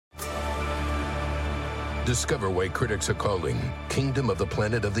Discover why critics are calling Kingdom of the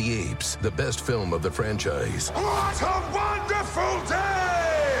Planet of the Apes the best film of the franchise. What a wonderful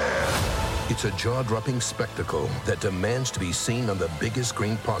day! It's a jaw-dropping spectacle that demands to be seen on the biggest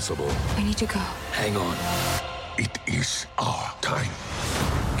screen possible. I need to go. Hang on. It is our time.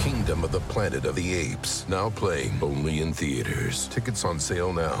 Kingdom of the Planet of the Apes. Now playing only in theaters. Tickets on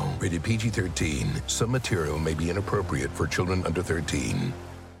sale now. Rated PG-13. Some material may be inappropriate for children under 13.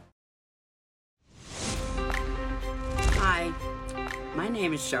 Hi, my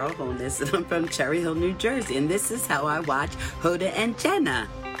name is Cheryl Holness, and I'm from Cherry Hill, New Jersey, and this is how I watch Hoda and Jenna.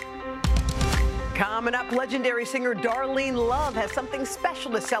 Coming up, legendary singer Darlene Love has something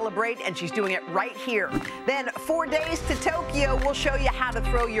special to celebrate, and she's doing it right here. Then 4 days to Tokyo, we'll show you how to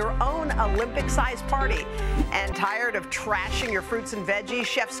throw your own Olympic-sized party. And tired of trashing your fruits and veggies,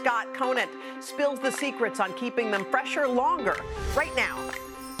 Chef Scott Conant spills the secrets on keeping them fresher longer right now.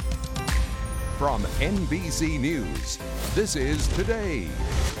 From NBC News, this is Today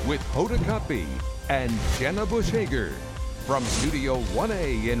with Hoda Kotb and Jenna Hager from Studio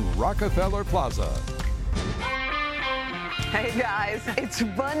 1A in Rockefeller Plaza. Hey guys, it's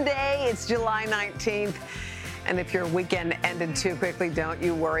Monday, it's July 19th. And if your weekend ended too quickly, don't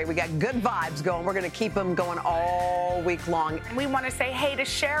you worry. We got good vibes going. We're going to keep them going all week long. And we want to say hey to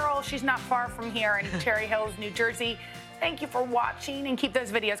Cheryl. She's not far from here in Cherry Hills, New Jersey. Thank you for watching, and keep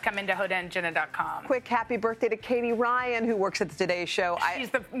those videos coming to HodaandJenna.com. Quick happy birthday to Katie Ryan, who works at the Today Show. She's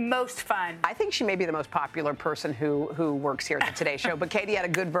the most fun. I think she may be the most popular person who works here at the Today Show. But Katie had a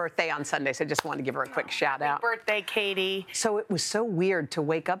good birthday on Sunday, so just wanted to give her a quick shout out. Happy birthday, Katie. So it was so weird to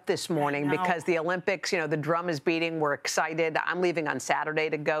wake up this morning because the Olympics, the drum is beating. We're excited. I'm leaving on Saturday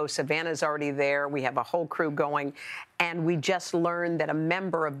to go. Savannah's already there. We have a whole crew going. And we just learned that a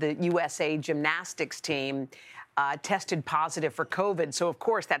member of the USA gymnastics team tested positive for COVID. So, of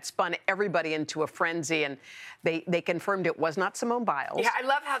course, that spun everybody into a frenzy, and they confirmed it was not Simone Biles. Yeah, I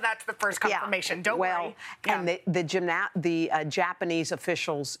love how that's the first confirmation. Yeah. Don't worry. And the Japanese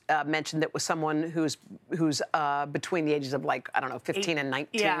officials mentioned that it was someone who's between the ages of 15 and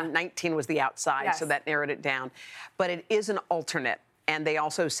 19. Yeah. 19 was the outside, so that narrowed it down. But it is an alternate. And they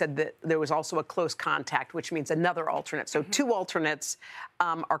also said that there was also a close contact, which means another alternate. So two alternates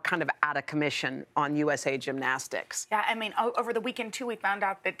are kind of out of commission on USA Gymnastics. Yeah, I mean, over the weekend, too, we found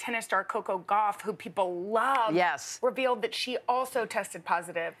out that tennis star Coco Gauff, who people love, revealed that she also tested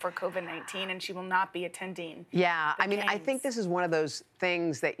positive for COVID-19, and she will not be attending. Yeah, I mean, I think this is one of those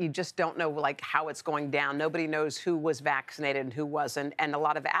things that you just don't know, how it's going down. Nobody knows who was vaccinated and who wasn't. And a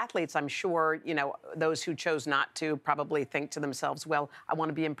lot of athletes, I'm sure, those who chose not to probably think to themselves, well, I want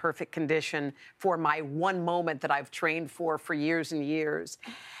to be in perfect condition for my one moment that I've trained for years and years.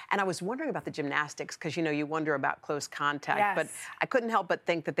 And I was wondering about the gymnastics because, you wonder about close contact. Yes. But I couldn't help but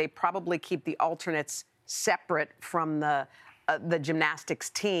think that they probably keep the alternates separate from the gymnastics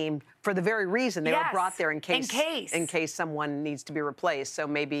team for the very reason they were brought there in case someone needs to be replaced. So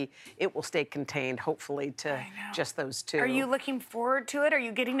maybe it will stay contained, hopefully, to just those two. Are you looking forward to it? Are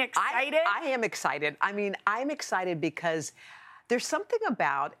you getting excited? I am excited. I mean, I'm excited because there's something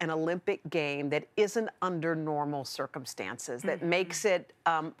about an Olympic game that isn't under normal circumstances that makes it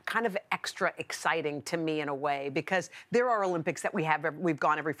kind of extra exciting to me in a way, because there are Olympics that we've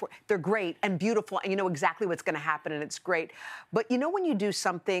gone every 4. They're great and beautiful, and you know exactly what's going to happen, and it's great. But when you do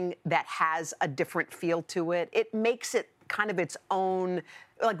something that has a different feel to it, it makes it kind of its own.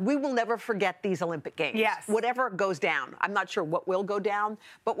 We will never forget these Olympic Games. Yes. Whatever goes down. I'm not sure what will go down,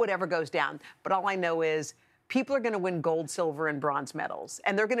 but whatever goes down. But all I know is people are going to win gold, silver, and bronze medals.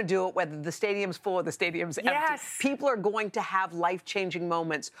 And they're going to do it whether the stadium's full or the stadium's empty. People are going to have life-changing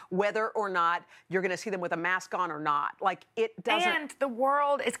moments, whether or not you're going to see them with a mask on or not. It doesn't. And the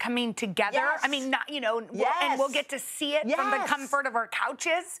world is coming together. Yes. I mean, and we'll get to see it from the comfort of our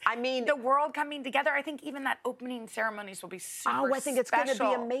couches. I mean, the world coming together. I think even that opening ceremonies will be super special. I think it's going to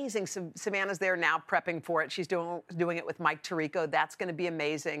be amazing. Savannah's there now prepping for it. She's doing it with Mike Tirico. That's going to be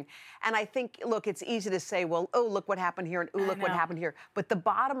amazing. And I think, look, it's easy to say, well, oh, look what happened here, and oh, look what happened here. But the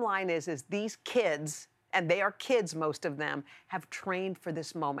bottom line is these kids, and they are kids, most of them, have trained for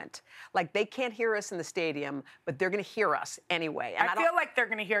this moment. They can't hear us in the stadium, but they're going to hear us anyway. And I feel like they're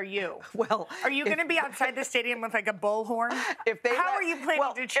going to hear you. Well, are you going to be outside the stadium with a bullhorn? How are you planning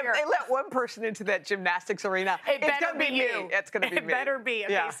to cheer? If they let one person into that gymnastics arena, it's going to be you. It's going to be me. It better be.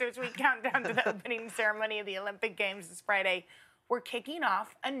 Okay, so as we count down to the opening ceremony of the Olympic Games this Friday, we're kicking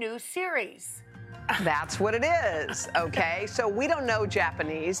off a new series. That's what it is, okay? So we don't know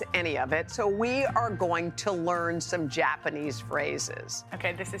Japanese, any of it, so we are going to learn some Japanese phrases.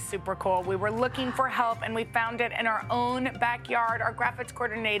 Okay, this is super cool. We were looking for help, and we found it in our own backyard. Our graphics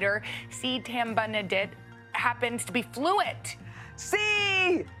coordinator, C. Tambanadit, happens to be fluent. C.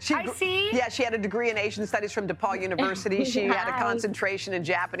 C. She had a degree in Asian Studies from DePaul University. She had a concentration in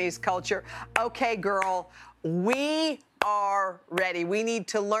Japanese culture. Okay, girl, we are ready. We need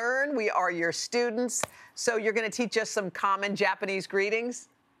to learn. We are your students. So you're going to teach us some common Japanese greetings?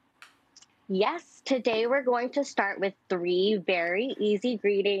 Yes, today we're going to start with 3 very easy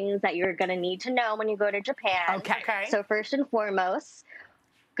greetings that you're going to need to know when you go to Japan. Okay. So first and foremost,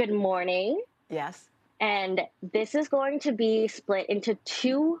 good morning. Yes. And this is going to be split into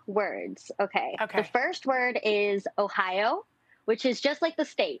 2 words. Okay. The first word is Ohio, which is just like the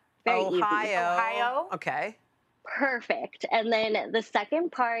state. Very easy. Ohio. Okay. Perfect. And then the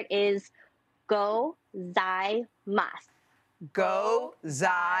second part is gozaimasu.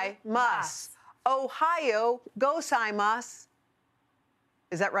 Gozaimasu. Ohio gozaimasu.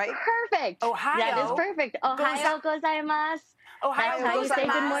 Is that right? Perfect. Ohio. That is perfect. Ohio gozaimasu. Ohio That's how you say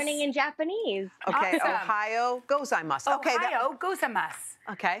gozaimasu. good morning in Japanese. Okay, Awesome. Ohio gozaimasu. Okay, Ohio gozaimasu.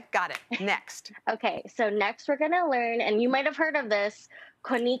 okay, got it. Next. Okay, so next we're going to learn, and you might have heard of this,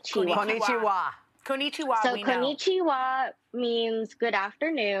 konnichiwa. Konnichiwa. Konnichiwa, So we know. konnichiwa means good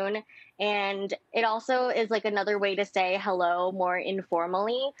afternoon, and it also is like another way to say hello more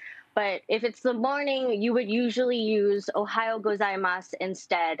informally. But if it's the morning, you would usually use Ohio gozaimasu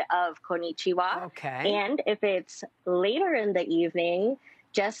instead of konnichiwa. Okay. And if it's later in the evening,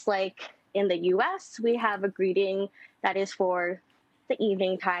 just like in the US, we have a greeting that is for the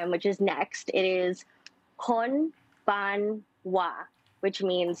evening time, which is next. It is konbanwa, which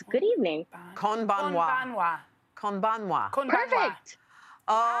means good evening. Konbanwa. Konbanwa. Perfect.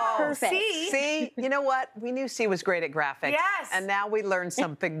 Oh, Perfect. See, you know what? We knew C was great at graphics. Yes. And now we learned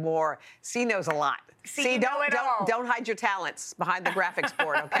something more. C knows a lot. C, you know it all. don't hide your talents behind the graphics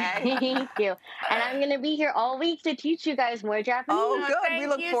board, okay? Thank you. And I'm going to be here all week to teach you guys more Japanese. Oh, good. Thank We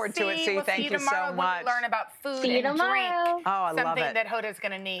look you, forward to it, C. We'll Thank see you so tomorrow much. when we learn about food See you and tomorrow. drink. Oh, I love Something it. that Hoda's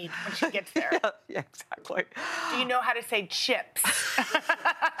going to need when she gets there. Yeah, exactly. Do you know how to say chips?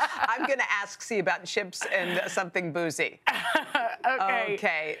 I'm going to ask C about chips and something boozy. Okay.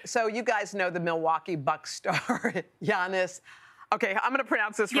 Okay. So you guys know the Milwaukee Bucks star, Giannis. Okay, I'm going to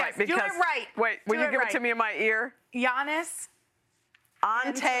pronounce this Yes, right do because. it right. Wait, will Do you it give right. it to me in my ear? Giannis.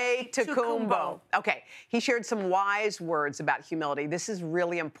 Antetokounmpo. Okay, he shared some wise words about humility. This is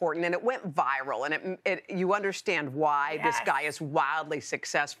really important, and it went viral, and you understand why this guy is wildly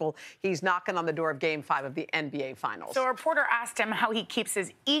successful. He's knocking on the door of Game 5 of the NBA Finals. So a reporter asked him how he keeps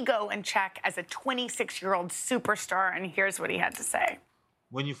his ego in check as a 26-year-old superstar, and here's what he had to say.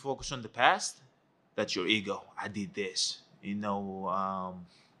 When you focus on the past, that's your ego. I did this. You know,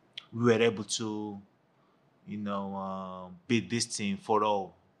 we were able to, beat this team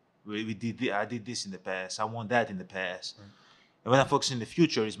 4-0. I did this in the past. I won that in the past. Right. And when I focus in the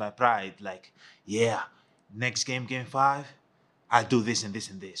future, is my pride. Like, yeah, next game 5, I do this and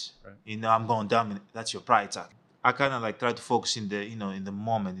this and this. Right. I'm going dominant. That's your pride talking. I kind of like try to focus in the, in the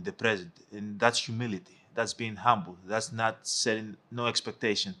moment, in the present, and that's humility. That's being humble. That's not setting no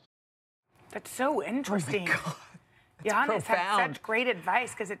expectation. That's so interesting. Oh my God. Giannis had profound. such great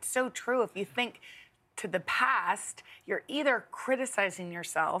advice because it's so true. If you think to the past, you're either criticizing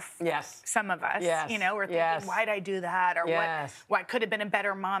yourself. Yes. Some of us, Yes. Or thinking, why'd I do that? Or what could have been a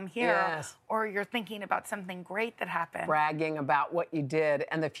better mom here? Yes. Or you're thinking about something great that happened. Bragging about what you did,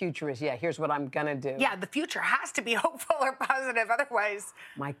 and the future is, here's what I'm going to do. Yeah, the future has to be hopeful or positive. Otherwise.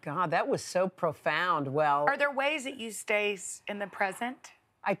 My God, that was so profound. Well, Are there ways that you stay in the present?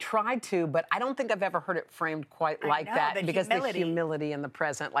 I tried to, but I don't think I've ever heard it framed quite like that. Because the humility in the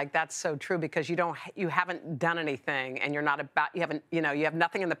present, like that's so true. Because you haven't done anything, and you have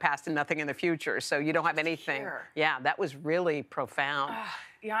nothing in the past and nothing in the future. So you don't have anything. Sure. Yeah, that was really profound.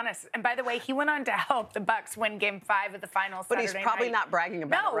 Giannis, and by the way, he went on to help the Bucks win Game 5 of the finals. But Saturday he's probably night. not bragging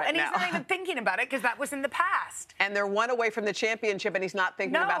about it right now. No, and he's not even thinking about it because that was in the past. And they're one away from the championship, and he's not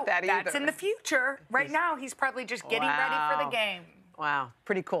thinking about that either. No, that's in the future. Right now, he's probably just getting ready for the game. Wow,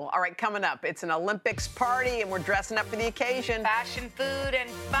 pretty cool. All right, coming up, it's an Olympics party, and we're dressing up for the occasion. Fashion, food, and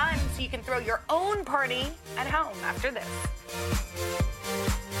fun, so you can throw your own party at home after this.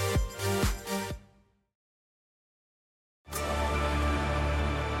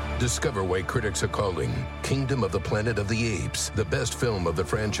 Discover why critics are calling Kingdom of the Planet of the Apes the best film of the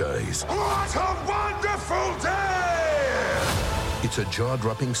franchise. What a wonderful day! It's a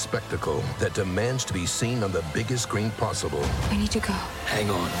jaw-dropping spectacle that demands to be seen on the biggest screen possible. We need to go. Hang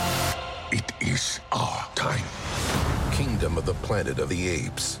on. It is our time. Kingdom of the Planet of the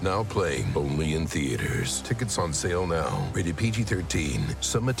Apes, now playing only in theaters. Tickets on sale now. Rated PG-13.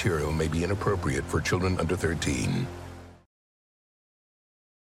 Some material may be inappropriate for children under 13.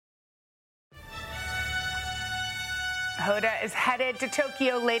 Hoda is headed to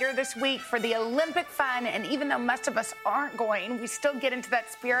Tokyo later this week for the Olympic fun, and even though most of us aren't going, we still get into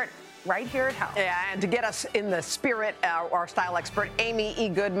that spirit right here at home. Yeah, and to get us in the spirit, our style expert, Amy E.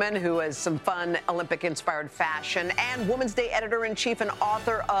 Goodman, who has some fun Olympic-inspired fashion, and Women's Day editor-in-chief and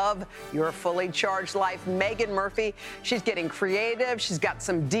author of Your Fully Charged Life, Megan Murphy. She's getting creative. She's got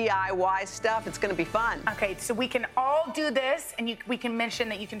some DIY stuff. It's going to be fun. Okay, so we can all do this, and we can mention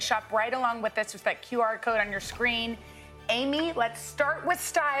that you can shop right along with us with that QR code on your screen. Amy, let's start with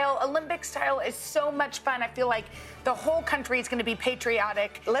style. Olympic style is so much fun. I feel like the whole country is going to be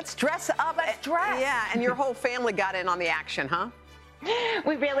patriotic. Let's dress up. Let's dress. Yeah, and your whole family got in on the action, huh?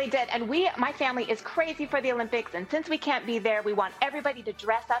 We really did. And my family is crazy for the Olympics. And since we can't be there, we want everybody to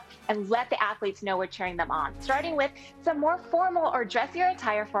dress up and let the athletes know we're cheering them on. Starting with some more formal or dressier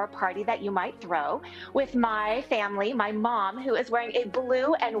attire for a party that you might throw. With my family, my mom, who is wearing a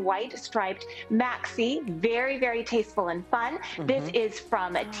blue and white striped maxi. Very, very tasteful and fun. Mm-hmm. This is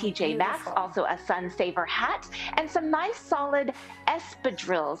from TJ Maxx, also a sun saver hat. And some nice solid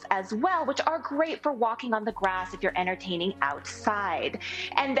espadrilles as well, which are great for walking on the grass if you're entertaining outside.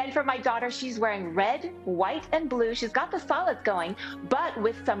 And then for my daughter, she's wearing red, white, and blue. She's got the solids going, but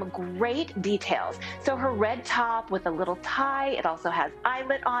with some great details. So her red top with a little tie, it also has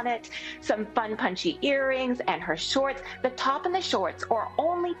eyelet on it, some fun punchy earrings, and her shorts. The top and the shorts are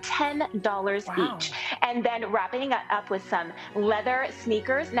only $10 each. And then wrapping it up with some leather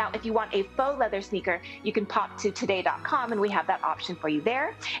sneakers. Now, if you want a faux leather sneaker, you can pop to today.com and we have that option for you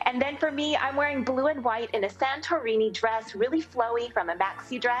there. And then for me, I'm wearing blue and white in a Santorini dress, really flowy from a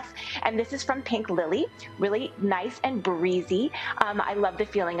maxi dress, and this is from Pink Lily, really nice and breezy. I love the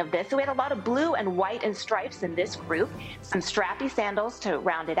feeling of this. So we had a lot of blue and white and stripes in this group, some strappy sandals to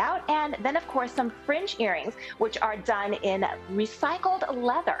round it out, and then of course some fringe earrings, which are done in recycled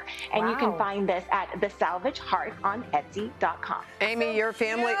leather. And you can find this at the Salvage Heart on Etsy.com. Amy, your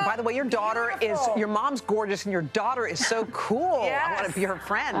family, by the way, your daughter your mom's gorgeous and your daughter is so cool. Yes. I want to be her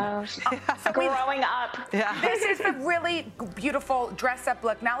friend. Oh, she's growing up. Yeah. This is a really beautiful dress-up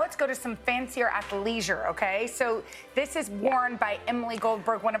look. Now let's go to some fancier athleisure, okay? So this is worn by Emily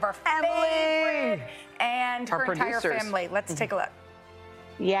Goldberg, one of our favorite, and her entire family. Let's take a look.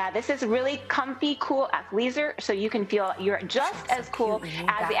 Yeah, this is really comfy, cool athleisure, so you can feel you're just as cool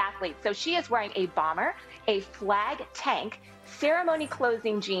as the athlete. So she is wearing a bomber, a flag tank, ceremony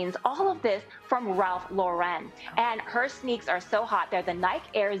closing jeans, all of this from Ralph Lauren. And her sneaks are so hot. They're the Nike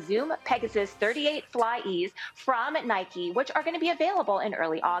Air Zoom Pegasus 38 Fly E's from Nike, which are going to be available in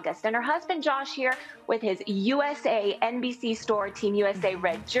early August. And her husband Josh here with his USA NBC store Team USA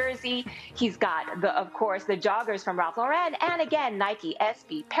red jersey. He's got, of course, the joggers from Ralph Lauren. And again, Nike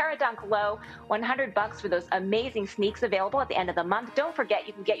SB Paradunk Low, $100 for those amazing sneaks available at the end of the month. Don't forget,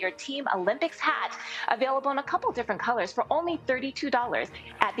 you can get your Team Olympics hat available in a couple different colors for only $32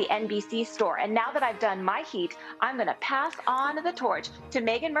 at the NBC store. And now that I've done my heat, I'm going to pass on the torch to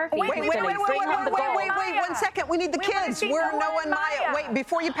Megan Murphy. Wait, 1 second. We need the kids. We're Noah and Maya. Wait,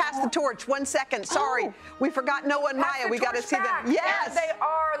 before you pass the torch, 1 second. Sorry. We forgot Noah and Maya. We got to see them. Yes. They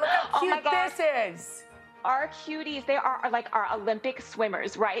are. Look how cute this is. Our cuties, they are like our Olympic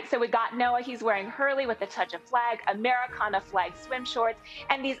swimmers, right? So we got Noah, he's wearing Hurley with a touch of flag, Americana flag swim shorts,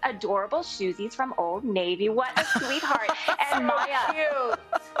 and these adorable shoesies from Old Navy. What a sweetheart. And Maya, cute.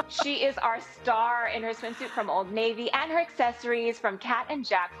 She is our star in her swimsuit from Old Navy, and her accessories from Cat and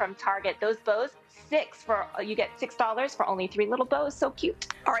Jack from Target. Those bows, you get $6 for only 3 little bows. So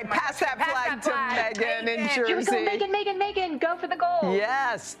cute. All right, pass that flag to Megan in Jersey. Here we go, Megan, go for the goal.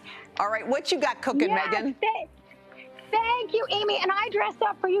 Yes. All right, what you got cooking, Megan? Thank you, Amy. And I dressed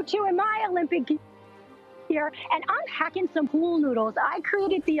up for you too in my Olympic gear, and I'm hacking some pool noodles. I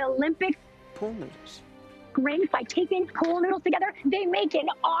created the Olympic pool noodles rings by taping pool noodles together. They make an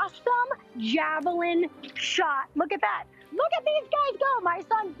awesome javelin shot. Look at that. Look at these guys go. My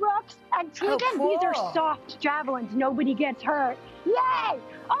son Brooks and Tegan. Cool. These are soft javelins. Nobody gets hurt. Yay!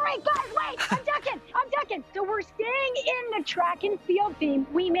 All right, guys, wait. I'm ducking. So we're staying in the track and field theme.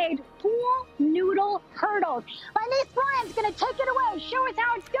 We made pool noodle hurdles. My niece Brian's going to take it away. Show us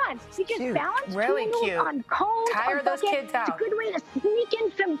how it's done. You just balance really pool noodles on cones. Tire those kids out. It's a good way to sneak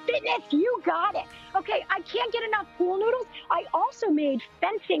in some fitness. You got it. Okay, I can't get enough pool noodles. I also made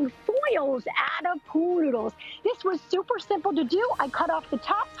fencing foils out of pool noodles. This was super simple to do. I cut off the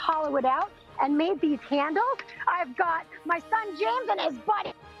tops, hollow it out, and made these handles. I've got my son James and his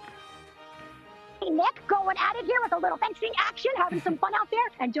buddy Nick going at it here with a little fencing action, having some fun out there.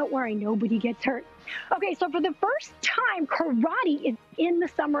 And don't worry, nobody gets hurt. Okay, so for the first time, karate is in the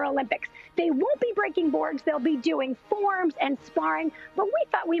Summer Olympics. They won't be breaking boards. They'll be doing forms and sparring, but we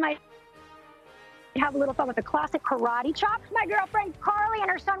thought we might have a little fun with the classic karate chop. My girlfriend Carly and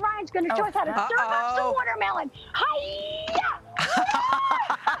her son Ryan's going to show us how to serve up some watermelon. Hi-ya!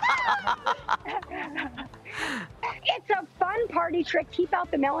 It's a fun party trick. Keep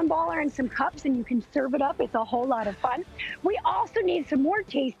out the melon baller and some cups, and you can serve it up. It's a whole lot of fun. We also need some more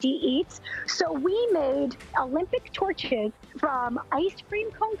tasty eats, so we made Olympic torches from ice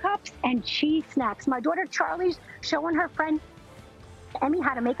cream cone cups and cheese snacks. My daughter Charlie's showing her friend Emmy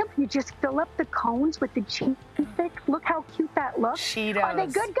how to make them. You just fill up the cones with the cheese sticks. Look how cute that looks. She does. Are they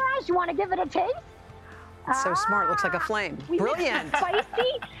good, guys? You want to give it a taste? It's so smart. Looks like a flame. Brilliant.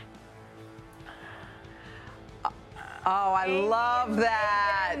 Spicy. Oh, I love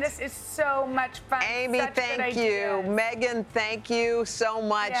that. This is so much fun. Amy, Such thank good you. ideas. Megan, thank you so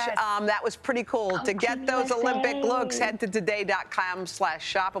much. Yes. That was pretty cool. To get those Olympic looks, head to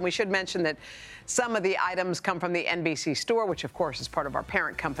today.com/shop. And we should mention that some of the items come from the NBC store, which, of course, is part of our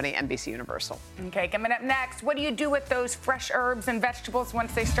parent company, NBC Universal. Okay, coming up next, what do you do with those fresh herbs and vegetables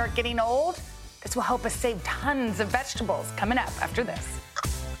once they start getting old? This will help us save tons of vegetables. Coming up after this.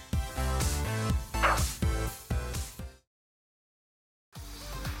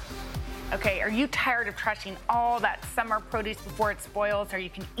 Okay, are you tired of trashing all that summer produce before it spoils or you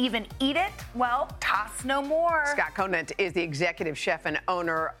can even eat it? Well, toss no more. Scott Conant is the executive chef and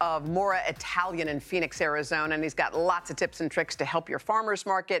owner of Mora Italian in Phoenix, Arizona, and he's got lots of tips and tricks to help your farmer's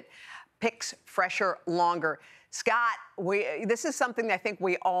market picks fresher longer. Scott, this is something I think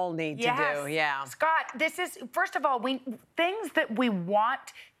we all need to do. Yeah. Scott, this is, first of all, things that we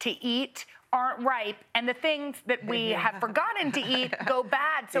want to eat aren't ripe, and the things that we have forgotten to eat go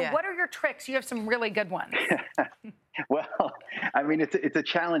bad. So what are your tricks? You have some really good ones. Well, I mean, it's a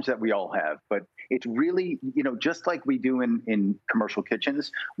challenge that we all have, but it's really, just like we do in commercial kitchens,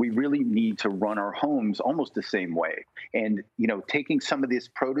 we really need to run our homes almost the same way. And, taking some of this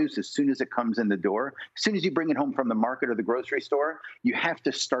produce as soon as it comes in the door, as soon as you bring it home from the market or the grocery store, you have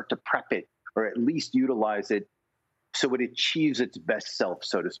to start to prep it or at least utilize it so it achieves its best self,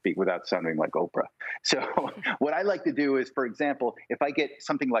 so to speak, without sounding like Oprah. So what I like to do is, for example, if I get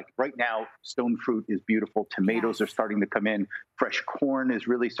something like right now, stone fruit is beautiful. Tomatoes are starting to come in. Fresh corn is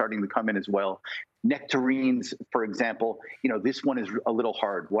really starting to come in as well. Nectarines, for example, this one is a little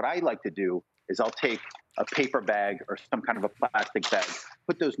hard. What I like to do is I'll take a paper bag or some kind of a plastic bag,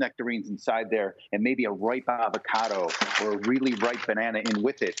 put those nectarines inside there, and maybe a ripe avocado or a really ripe banana in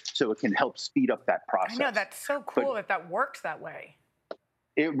with it, so it can help speed up that process. I know, that's so cool that works that way.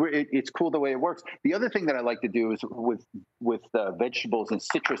 It's cool the way it works. The other thing that I like to do is with vegetables and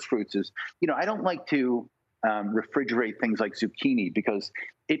citrus fruits is, I don't like to refrigerate things like zucchini because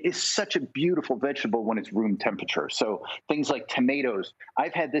it is such a beautiful vegetable when it's room temperature. So things like tomatoes.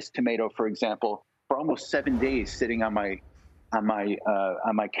 I've had this tomato, for example, for almost 7 days sitting on my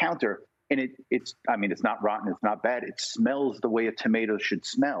counter, and it's not rotten, it's not bad. It smells the way a tomato should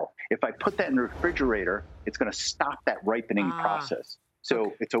smell. If I put that in the refrigerator, it's going to stop that ripening process.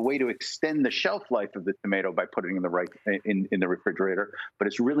 So it's a way to extend the shelf life of the tomato by putting it in the refrigerator, but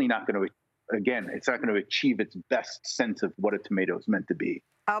it's really not going to. Again, it's not going to achieve its best sense of what a tomato is meant to be.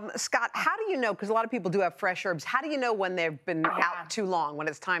 Scott, how do you know, because a lot of people do have fresh herbs, how do you know when they've been out too long, when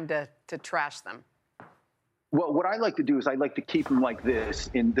it's time to trash them? Well, what I like to do is I like to keep them like this,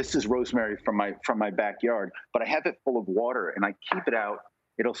 and this is rosemary from my backyard, but I have it full of water, and I keep it out.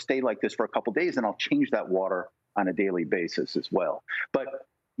 It'll stay like this for a couple of days, and I'll change that water on a daily basis as well. But,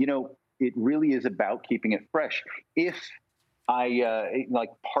 it really is about keeping it fresh. If I like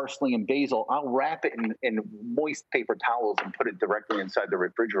parsley and basil, I'll wrap it in moist paper towels and put it directly inside the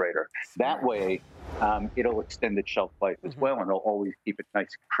refrigerator. That way, it'll extend its shelf life as well, and it'll always keep it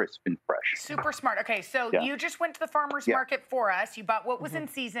nice, crisp, and fresh. Super smart. Okay, so you just went to the farmer's market for us. You bought what was in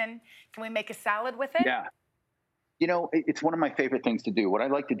season. Can we make a salad with it? Yeah. It's one of my favorite things to do. What I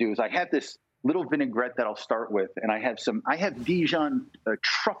like to do is I have this little vinaigrette that I'll start with, and I have Dijon,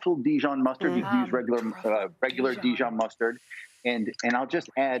 truffle Dijon mustard. You can use regular Dijon mustard, and I'll just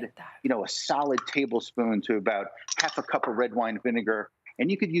add, a solid tablespoon to about half a cup of red wine vinegar, and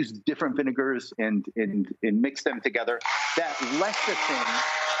you could use different vinegars and mix them together. That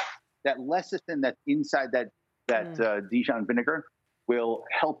lecithin that's inside that Dijon vinegar will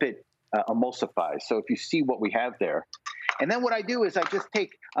help it emulsify. So if you see what we have there. And then what I do is I just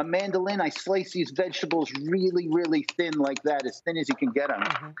take a mandolin, I slice these vegetables really, really thin like that, as thin as you can get them.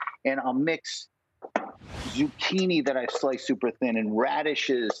 And I'll mix zucchini that I've sliced super thin and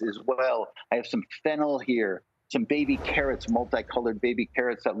radishes as well. I have some fennel here, some baby carrots, multicolored baby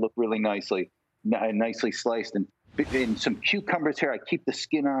carrots that look really nicely sliced. And and some cucumbers here. I keep the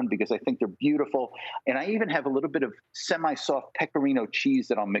skin on because I think they're beautiful. And I even have a little bit of semi-soft pecorino cheese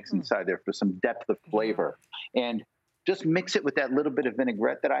that I'll mix inside there for some depth of flavor. And just mix it with that little bit of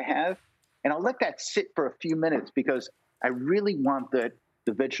vinaigrette that I have. And I'll let that sit for a few minutes because I really want the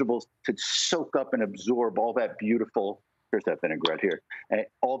vegetables to soak up and absorb all that beautiful, here's that vinaigrette here,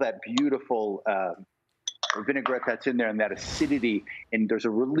 all that beautiful vinaigrette that's in there and that acidity. And there's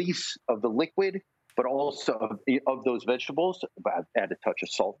a release of the liquid, but also of those vegetables. Add a touch of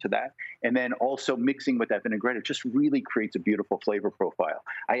salt to that. And then also mixing with that vinaigrette, it just really creates a beautiful flavor profile.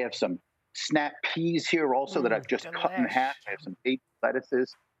 I have some snap peas here also that I've just cut in half. I have some baked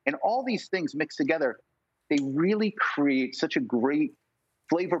lettuces. And all these things mixed together, they really create such a great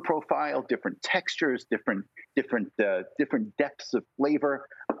flavor profile, different textures, different depths of flavor.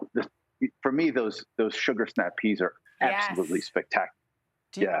 For me, those sugar snap peas are absolutely spectacular.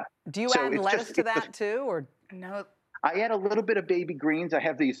 Do you add lettuce to that too, or no? I add a little bit of baby greens. I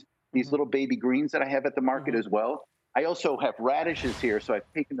have these little baby greens that I have at the market as well. I also have radishes here, so I've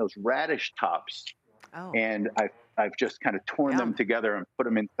taken those radish tops and I've just kind of torn them together and put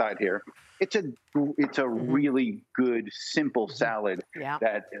them inside here. It's a really good, simple salad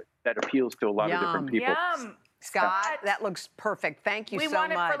that appeals to a lot of different people. Yum. Scott, that looks perfect. Thank you so much. We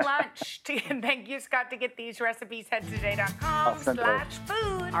want it for lunch. Thank you, Scott. To get these recipes, head to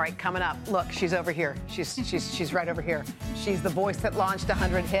today.com/food. All right, coming up. Look, she's over here. She's right over here. She's the voice that launched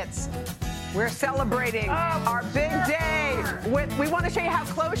 100 hits. We're celebrating our big day. We want to show you how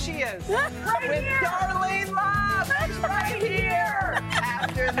close she is. With Darlene Love. She's right here.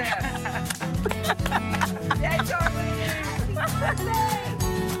 After this. Yay, Darlene.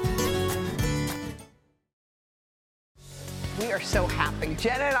 We are so happy.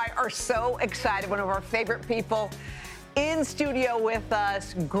 Jenna and I are so excited. One of our favorite people in studio with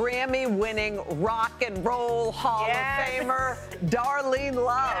us, Grammy-winning rock and roll Hall of Famer, Darlene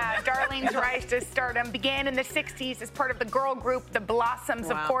Love. Yeah, Darlene's rise to stardom began in the 60s as part of the girl group The Blossoms.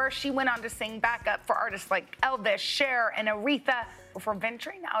 Of course, she went on to sing backup for artists like Elvis, Cher, and Aretha before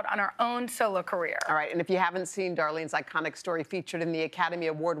venturing out on her own solo career. All right, and if you haven't seen Darlene's iconic story featured in the Academy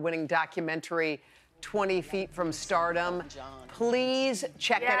Award-winning documentary 20 Feet from Stardom, please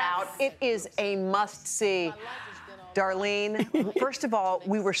check it out. It is a must-see. Darlene, first of all,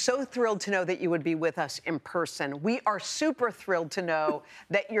 we were so thrilled to know that you would be with us in person. We are super thrilled to know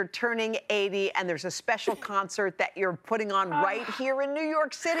that you're turning 80 and there's a special concert that you're putting on right here in New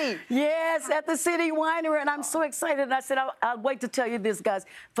York City. Yes, at the City Winery, and I'm so excited. And I said, I'll wait to tell you this, guys.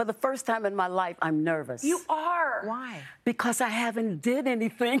 For the first time in my life, I'm nervous. You are. Why? Because I haven't did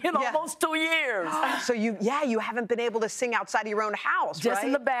anything in almost 2 years. So you haven't been able to sing outside of your own house, Just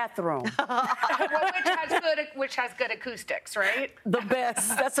in the bathroom. which has good acoustics, right? The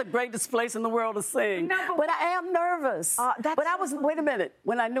best. That's the greatest place in the world to sing. No, but I am nervous. Wait a minute.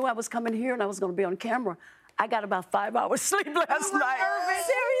 When I knew I was coming here and I was going to be on camera, I got about 5 hours sleep last night.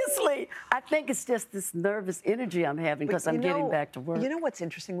 Seriously. I think it's just this nervous energy I'm having because I'm getting back to work. You know what's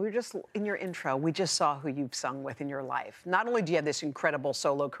interesting? We were just, in your intro, we just saw who you've sung with in your life. Not only do you have this incredible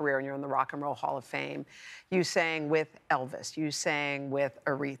solo career and you're in the Rock and Roll Hall of Fame, you sang with Elvis, you sang with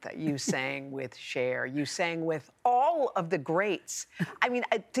Aretha, you sang with Cher, you sang with all of the greats. I mean,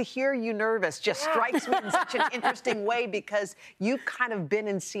 to hear you nervous just strikes me in such an interesting way because you've kind of been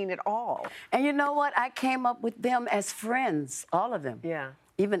and seen it all. And you know what? I came up with them as friends, all of them. Yeah.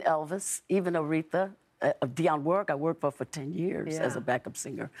 Even Elvis, even Aretha. Dionne Warwick, I worked for 10 years as a backup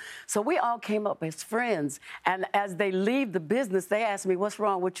singer. So we all came up as friends. And as they leave the business, they ask me, what's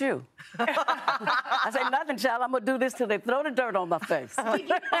wrong with you? I say, nothing, child. I'm going to do this till they throw the dirt on my face.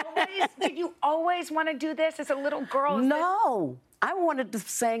 Did you always want to do this as a little girl? No. I wanted to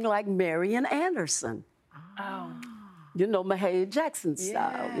sing like Marian Anderson. Oh. You know, Mahalia Jackson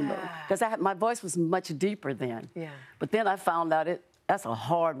style, you know. Because my voice was much deeper then. Yeah. But then I found out that's a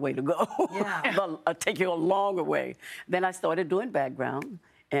hard way to go. Yeah. It'll take you a longer way. Then I started doing background,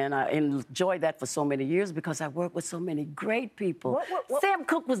 and I enjoyed that for so many years because I worked with so many great people. Sam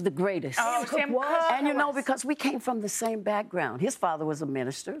Cooke was the greatest. Oh, Sam Cooke. And you know, because we came from the same background. His father was a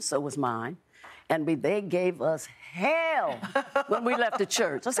minister, so was mine. And they gave us hell when we left the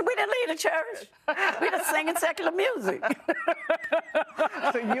church. I said, we didn't leave the church. We just singing secular music.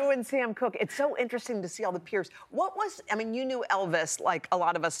 So you and Sam Cooke, it's so interesting to see all the peers. You knew Elvis like a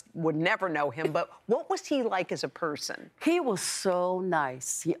lot of us would never know him, but what was he like as a person? He was so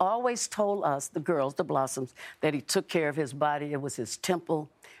nice. He always told us, the girls, the Blossoms, that he took care of his body. It was his temple.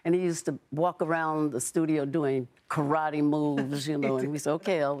 And he used to walk around the studio doing karate moves, you know, and we said,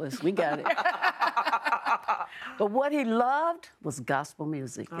 okay, Elvis, we got it. But what he loved was gospel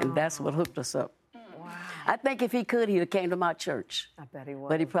music, and that's what hooked us up. Wow. I think if he could, he'd have came to my church. I bet he would.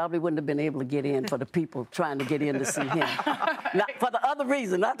 But he probably wouldn't have been able to get in for the people trying to get in to see him. Not for the other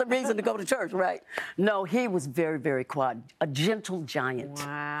reason, not the reason to go to church, right? No, he was very, very quiet, a gentle giant.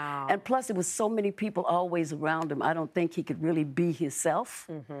 Wow. And plus, there was so many people always around him. I don't think he could really be himself.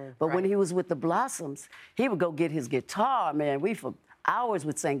 But when he was with the Blossoms, he would go get his guitar, man. We for hours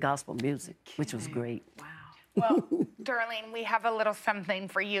would sing gospel music, which was great. Wow. Well, Darlene, we have a little something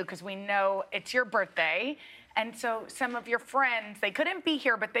for you because we know it's your birthday. And so some of your friends, they couldn't be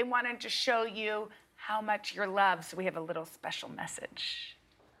here, but they wanted to show you how much you're loved. So we have a little special message.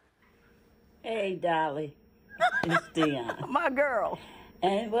 Hey, Dolly. It's Dion. My girl.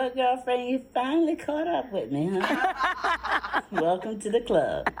 And well, girlfriend, you finally caught up with me, huh? Welcome to the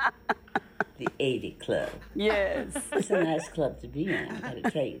club. The 80 Club. Yes. It's a nice club to be in, I gotta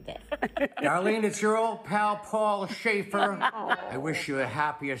tell you that. Darlene, it's your old pal, Paul Schaefer. I wish you the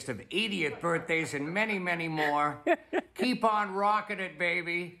happiest of 80th birthdays and many, many more. Keep on rocking it,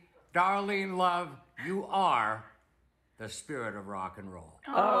 baby. Darlene Love, you are the spirit of rock and roll.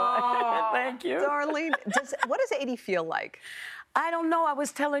 Oh, thank you. Darlene, what does 80 feel like? I don't know. I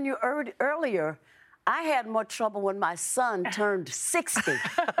was telling you earlier, I had more trouble when my son turned 60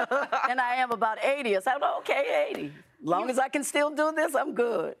 than I am about 80. I said, okay, 80. As long as I can still do this, I'm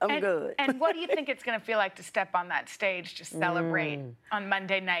good. I'm good. And what do you think it's going to feel like to step on that stage to celebrate on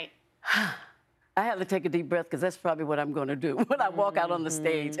Monday night? I had to take a deep breath because that's probably what I'm going to do when I walk out on the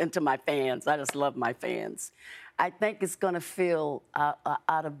stage and to my fans. I just love my fans. I think it's going to feel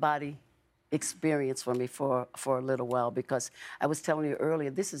out-of-body experience for me for a little while because I was telling you earlier,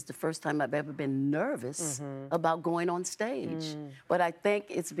 this is the first time I've ever been nervous about going on stage. But I think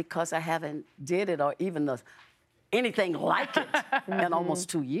it's because I haven't did it or even anything like it in almost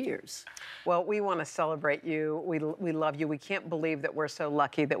 2 years. Well, we want to celebrate you. We love you. We can't believe that we're so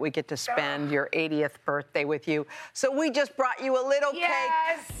lucky that we get to spend your 80th birthday with you. So we just brought you a little cake.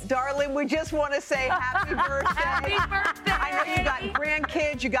 Darling, we just want to say happy birthday. Happy birthday. I know you got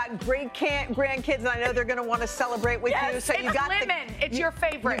grandkids, you got great grandkids, and I know they're going to want to celebrate with you. So it's you got lemon. It's your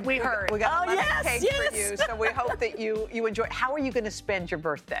favorite, we heard. We got a lemon cake for you. So we hope that you enjoy. How are you going to spend your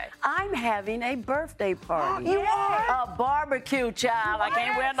birthday? I'm having a birthday party. You are? A barbecue, child. I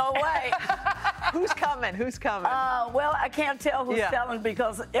can't wear no white. Who's coming? Who's coming? Well, I can't tell who's telling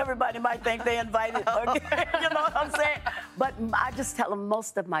because everybody might think they invited. You know what I'm saying? But I just tell them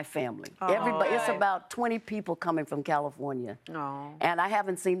most of my family. Everybody. It's about 20 people coming from California. And I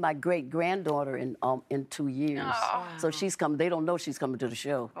haven't seen my great-granddaughter in 2 years. So she's coming. They don't know she's coming to the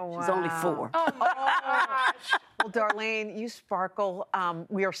show. She's only 4. Oh, my gosh. Well, Darlene, you sparkle.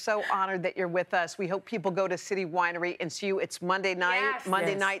 We are so honored that you're with us. We hope people go to City Winery and see you. It's Monday night.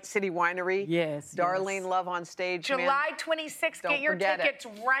 Monday night, City Winery. Yes. Darlene Love on stage. July 26th. Get your tickets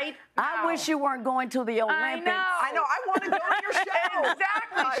right now. I wish you weren't going to the Olympics. I know. I want to go to your show.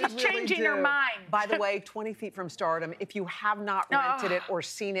 Exactly. She's changing her mind. By the way, 20 Feet from Stardom. If you have not rented it or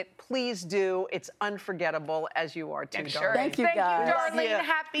seen it, please do. It's unforgettable, as you are too, Darlene. Thank you, guys. Thank you, Darlene.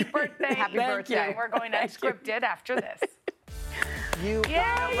 Happy birthday. Happy birthday. We're going unscripted after this.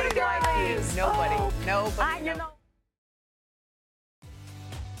 Nobody like you. Nobody. Nobody.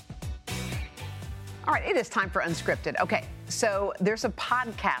 All right, it is time for Unscripted. Okay, so there's a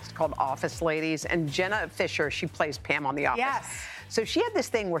podcast called Office Ladies, and Jenna Fisher, she plays Pam on The Office. Yes. So she had this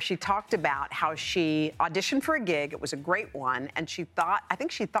thing where she talked about how she auditioned for a gig. It was a great one, and I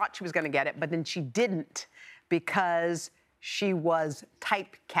think she thought she was going to get it, but then she didn't because she was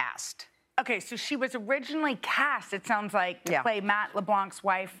typecast. Okay, so she was originally cast, it sounds like, to play Matt LeBlanc's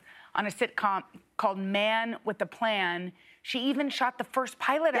wife on a sitcom called Man with a Plan. She even shot the first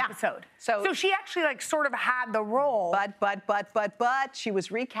pilot episode. So she actually sort of had the role. But she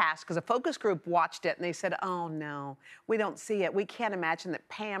was recast because a focus group watched it and they said, oh no, we don't see it. We can't imagine that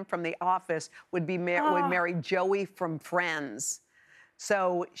Pam from The Office would marry Joey from Friends.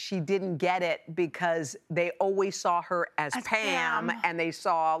 So she didn't get it because they always saw her as Pam and they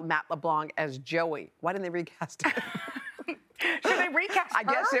saw Matt LeBlanc as Joey. Why didn't they recast it? Should they recast her? I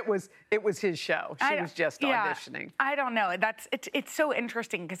guess it was his show. She was just auditioning. I don't know. It's so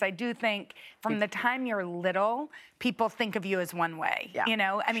interesting because I do think from the time you're little, people think of you as one way. Yeah. You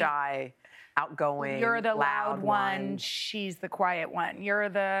know, I mean, shy, outgoing. You're the loud one. She's the quiet one. You're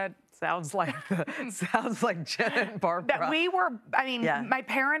the. Sounds like Jenna and Barbara. That we were. I mean, my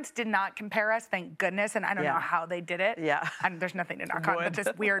parents did not compare us. Thank goodness, and I don't know how they did it. Yeah. And there's nothing to knock on, but this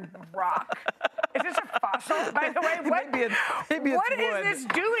weird rock. Is this a fossil, by the way? What, maybe it's what wood. is this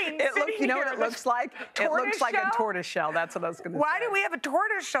doing? You know what it looks like? It looks like a tortoise shell. That's what I was going to say. Why do we have a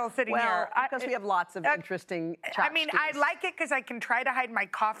tortoise shell sitting here? Because we have lots of interesting I mean, I like it because I can try to hide my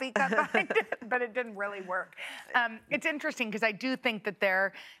coffee cup behind it, but it didn't really work. It's interesting because I do think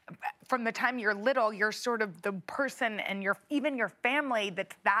that from the time you're little, you're sort of the person and even your family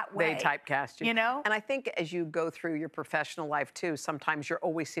that's that way. They typecast you. You know? And I think as you go through your professional life, too, sometimes you're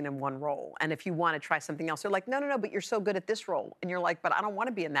always seen in one role. And if you want to try something else, they're like, no, but you're so good at this role. And you're like, but I don't want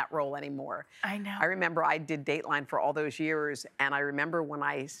to be in that role anymore. I know. I remember I did Dateline for all those years. And I remember when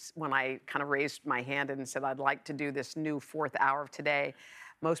I kind of raised my hand and said, I'd like to do this new fourth hour of Today,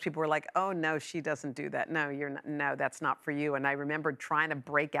 most people were like, oh, no, she doesn't do that. No, no, that's not for you. And I remember trying to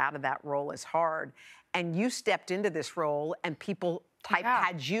break out of that role is hard. And you stepped into this role and people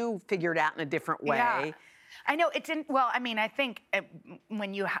had you figured out in a different way. Yeah. I know I think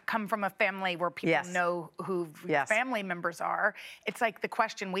when you come from a family where people know who family members are, it's like the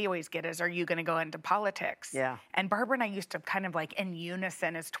question we always get is, are you going to go into politics? Yeah. And Barbara and I used to kind of like in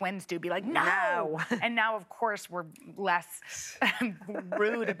unison as twins do be like, no. And now, of course, we're less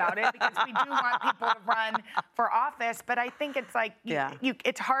rude about it because we do want people to run for office. But I think it's like,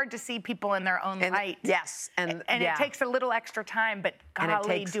 it's hard to see people in their own light. Yes. And it takes a little extra time, but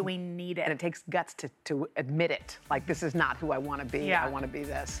golly, do we need it. And it takes guts to admit it. Like, this is not who I want to be. Yeah. I want to be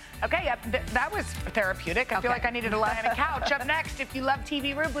this. Okay, that was therapeutic. I feel like I needed to lie on a couch. Up next, if you love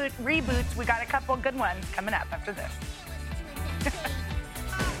TV reboots, we got a couple good ones coming up after this.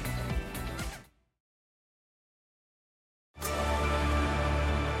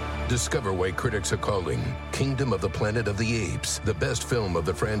 Discover why critics are calling Kingdom of the Planet of the Apes the best film of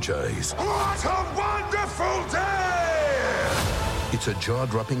the franchise. What a wonderful day! It's a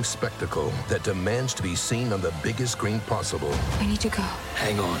jaw-dropping spectacle that demands to be seen on the biggest screen possible. I need to go.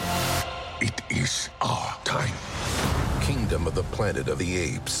 Hang on. It is our time. Kingdom of the Planet of the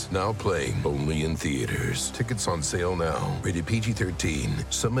Apes, now playing only in theaters. Tickets on sale now. Rated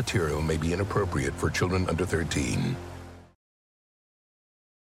PG-13. Some material may be inappropriate for children under 13.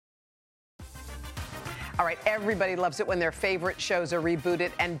 All right, everybody loves it when their favorite shows are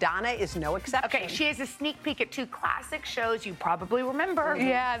rebooted, and Donna is no exception. Okay, she has a sneak peek at two classic shows you probably remember.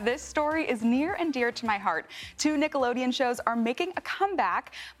 Yeah, this story is near and dear to my heart. Two Nickelodeon shows are making a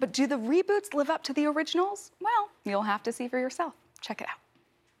comeback, but do the reboots live up to the originals? Well, you'll have to see for yourself. Check it out.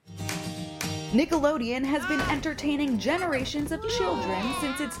 Nickelodeon has been entertaining generations of children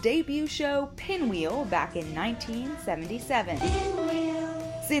since its debut show, Pinwheel, back in 1977.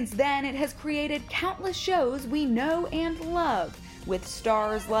 Since then, it has created countless shows we know and love, with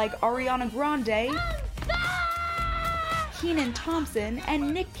stars like Ariana Grande, Kenan Thompson,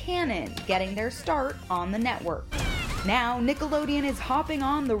 and Nick Cannon getting their start on the network. Now, Nickelodeon is hopping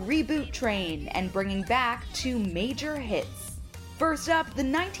on the reboot train and bringing back two major hits. First up, the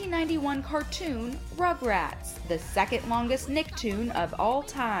 1991 cartoon Rugrats, the second longest Nicktoon of all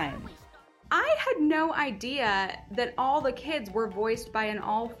time. I had no idea that all the kids were voiced by an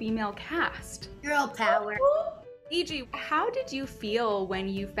all-female cast. Girl power. E.G., how did you feel when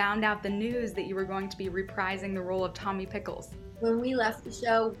you found out the news that you were going to be reprising the role of Tommy Pickles? When we left the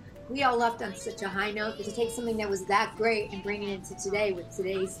show, we all left on such a high note, but to take something that was that great and bring it into today with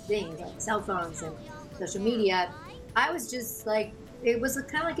today's things like cell phones and social media, I was just like, it was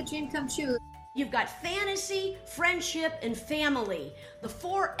kind of like a dream come true. You've got fantasy, friendship, and family. The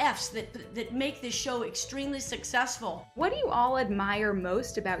 4 F's that make this show extremely successful. What do you all admire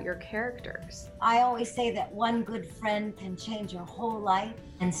most about your characters? I always say that one good friend can change your whole life,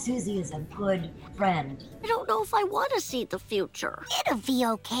 and Susie is a good friend. I don't know if I want to see the future. It'll be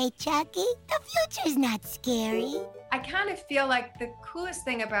okay, Chucky. The future's not scary. I kind of feel like the coolest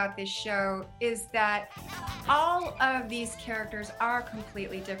thing about this show is that all of these characters are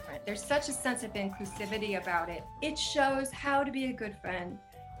completely different. There's such a sense of inclusivity about it. It shows how to be a good friend,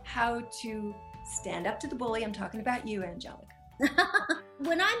 how to stand up to the bully. I'm talking about you, Angelica.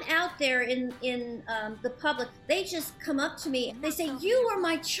 When I'm out there in the public, they just come up to me. They say, "You were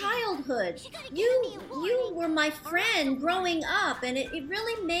my childhood. You were my friend growing up," and it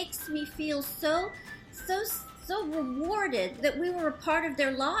really makes me feel so rewarded that we were a part of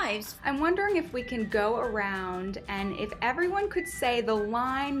their lives. I'm wondering if we can go around and if everyone could say the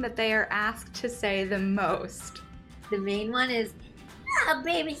line that they are asked to say the most. The main one is, "A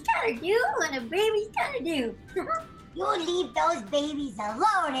baby's gotta do what a baby's gotta do." You leave those babies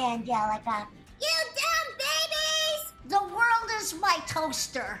alone, Angelica. You dumb babies! The world is my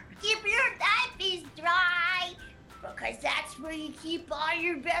toaster. Keep your diapers dry, because that's where you keep all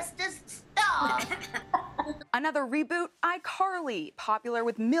your bestest stuff. Another reboot, iCarly, popular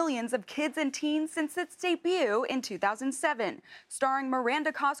with millions of kids and teens since its debut in 2007, starring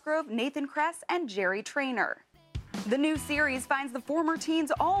Miranda Cosgrove, Nathan Kress, and Jerry Trainor. The new series finds the former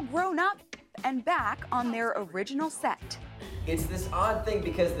teens all grown up and back on their original set. It's this odd thing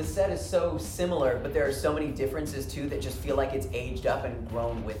because the set is so similar, but there are so many differences too that just feel like it's aged up and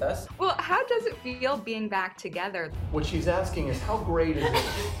grown with us. Well, how does it feel being back together? What she's asking is, how great is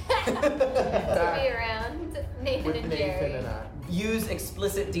it to be around Nathan and Jerry? And I. Use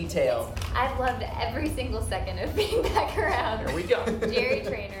explicit detail. I've loved every single second of being back around. There we go. Jerry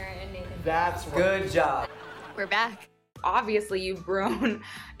Trainor and Nathan. That's right. Good job. We're back. Obviously, you've grown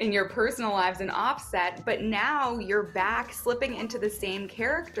in your personal lives and offset, but now you're back slipping into the same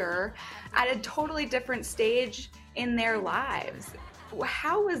character at a totally different stage in their lives.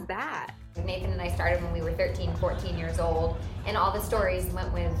 How was that? Nathan and I started when we were 13, 14 years old, and all the stories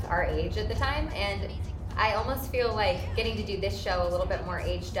went with our age at the time, and I almost feel like getting to do this show a little bit more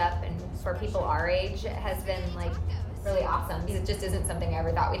aged up and for people our age has been like really awesome. It just isn't something I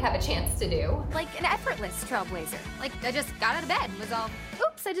ever thought we'd have a chance to do. Like an effortless trailblazer. Like I just got out of bed and was all,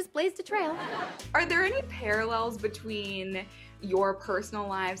 oops, I just blazed a trail. Are there any parallels between your personal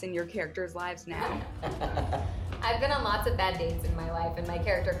lives and your characters' lives now? I've been on lots of bad dates in my life, and my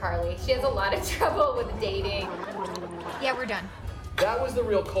character Carly, she has a lot of trouble with dating. Yeah, we're done. That was the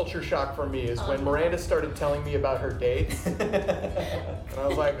real culture shock for me, is when Miranda started telling me about her dates. And I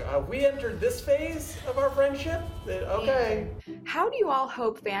was like, we entered this phase of our friendship? Okay. How do you all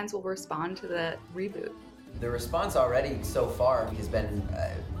hope fans will respond to the reboot? The response already so far has been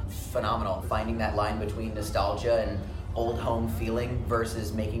phenomenal. Finding that line between nostalgia and old home feeling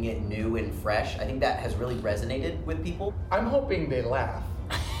versus making it new and fresh. I think that has really resonated with people. I'm hoping they laugh.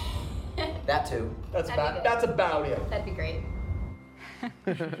 That too. That's about it. That'd be great.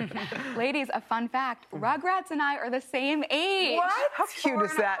 Ladies, a fun fact, Rugrats and I are the same age. What? How cute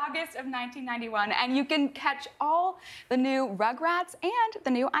is that? August of 1991, and you can catch all the new Rugrats and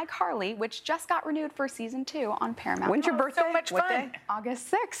the new iCarly, which just got renewed for season 2 on Paramount. When's your birthday? So much What fun. day?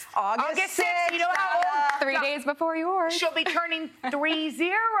 August 6th. August 6th. You know how old? 3 days before yours. She'll be turning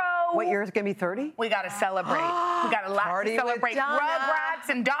 30. What year is it going to be 30? We got to celebrate. We got a lot Party to celebrate. with Donna. Rugrats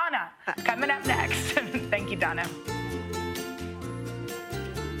and Donna coming up next. Thank you, Donna.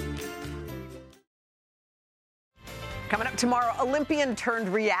 Coming up tomorrow, Olympian turned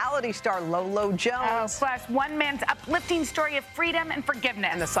reality star Lolo Jones. Plus, one man's uplifting story of freedom and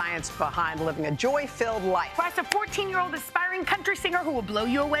forgiveness. And the science behind living a joy-filled life. Plus, a 14-year-old aspiring country singer who will blow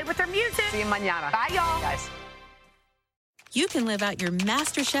you away with her music. See you mañana. Bye, y'all. Guys. You can live out your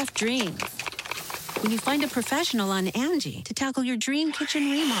MasterChef dreams when you find a professional on Angie to tackle your dream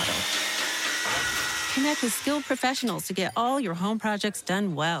kitchen remodel. Connect with skilled professionals to get all your home projects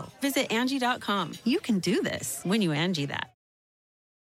done well. Visit Angie.com. You can do this when you Angie that.